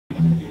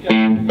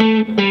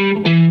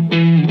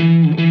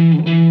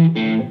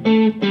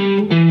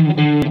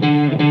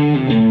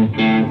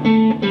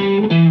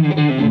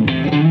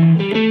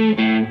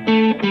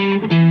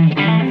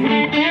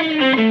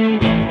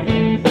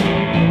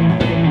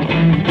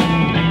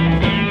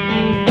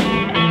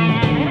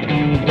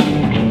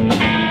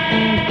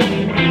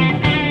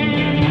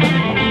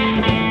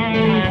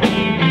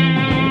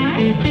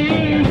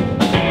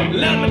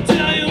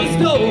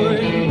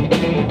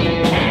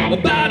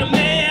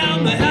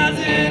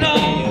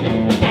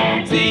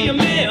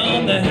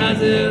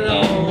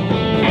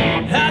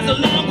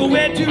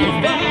too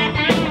far.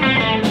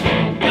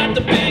 Got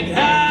the big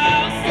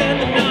house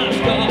and the nice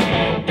car.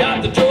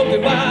 Got the trophy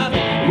wife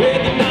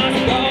with the nice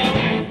car.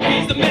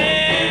 He's the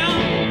man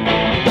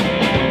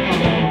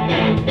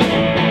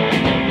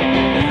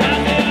that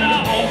has it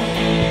all.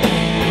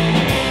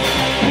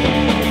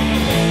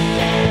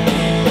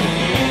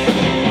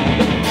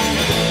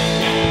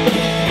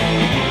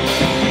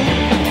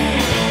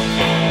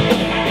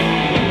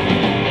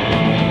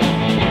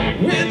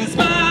 With a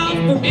smile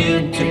from ear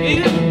to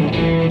ear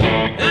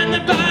and the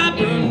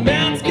vibrant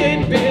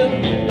landscape bill.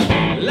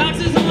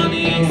 Life's his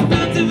money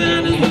expensive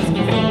and his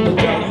whiskey from the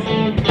jar.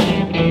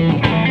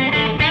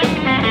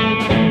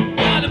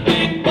 Got a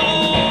big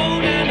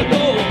boat and a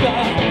gold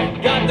car.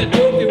 Got the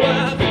trophy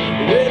wife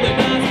with a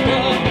nice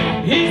car.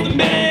 He's the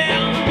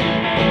man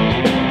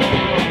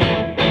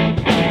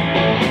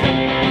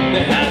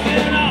that has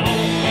it all.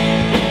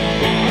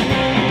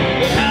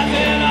 That has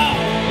it all.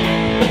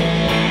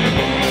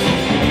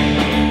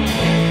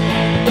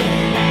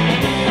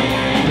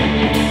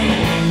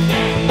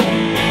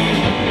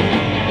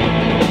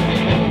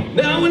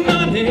 Now an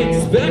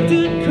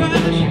unexpected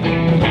crash,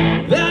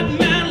 that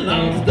man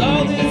lost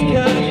all his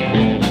cash.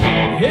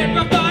 Hit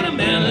rock bottom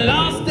and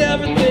lost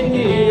everything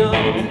he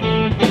owned.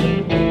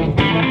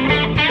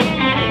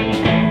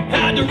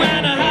 Had to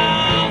rent a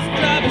house,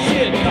 drive a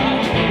shit car.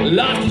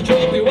 Lost his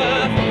trophy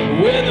wife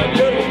with a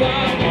beautiful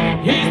wife.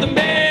 He's the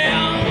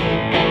man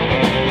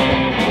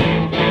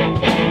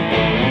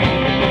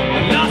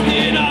that lost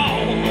it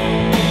all.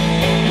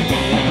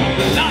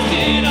 That lost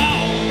it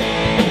all.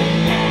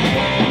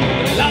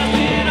 That lost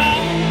it all.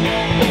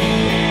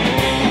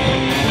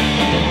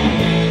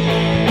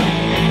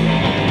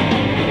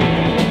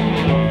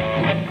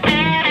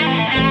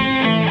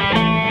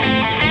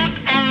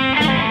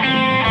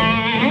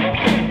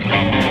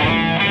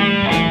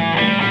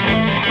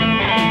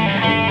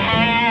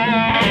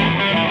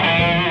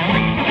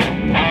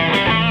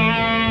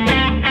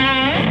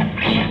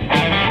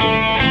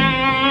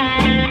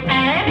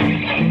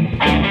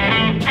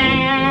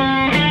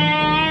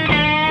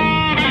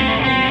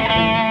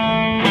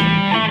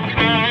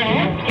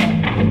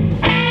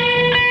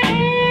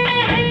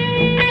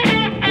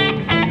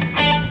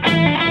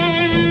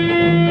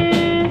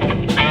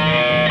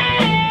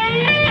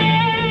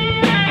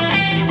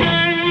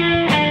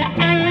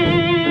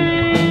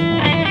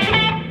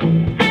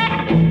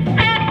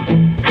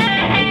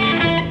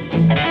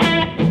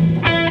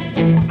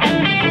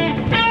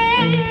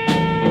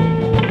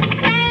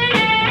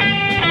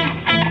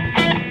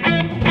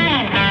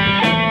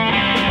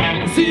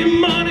 See,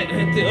 money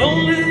ain't the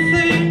only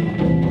thing.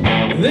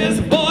 This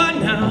boy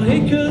now he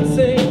could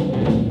sing,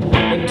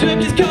 and took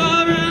his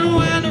car and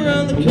went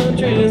around the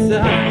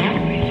countryside.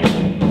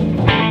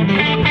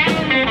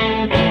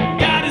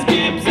 Got his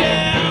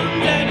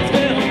Gibsons and his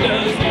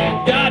Fenders,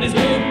 got his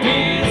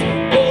groupies,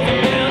 both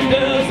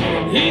Amandas.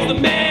 He's the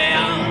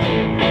man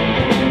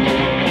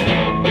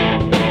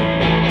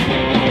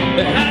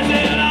that has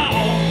it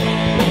all.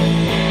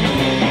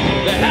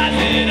 That has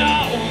it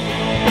all.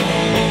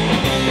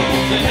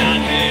 That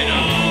has it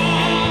all.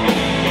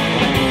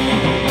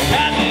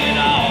 Has it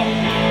all.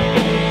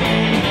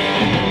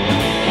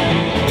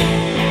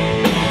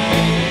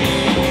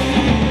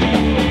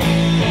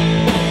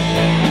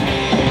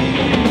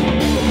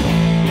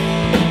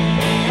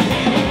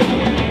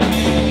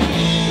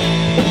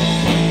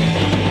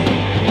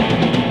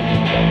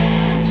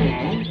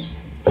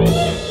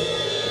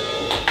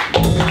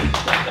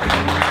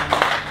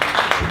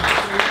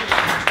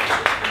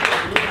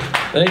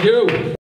 Thank you.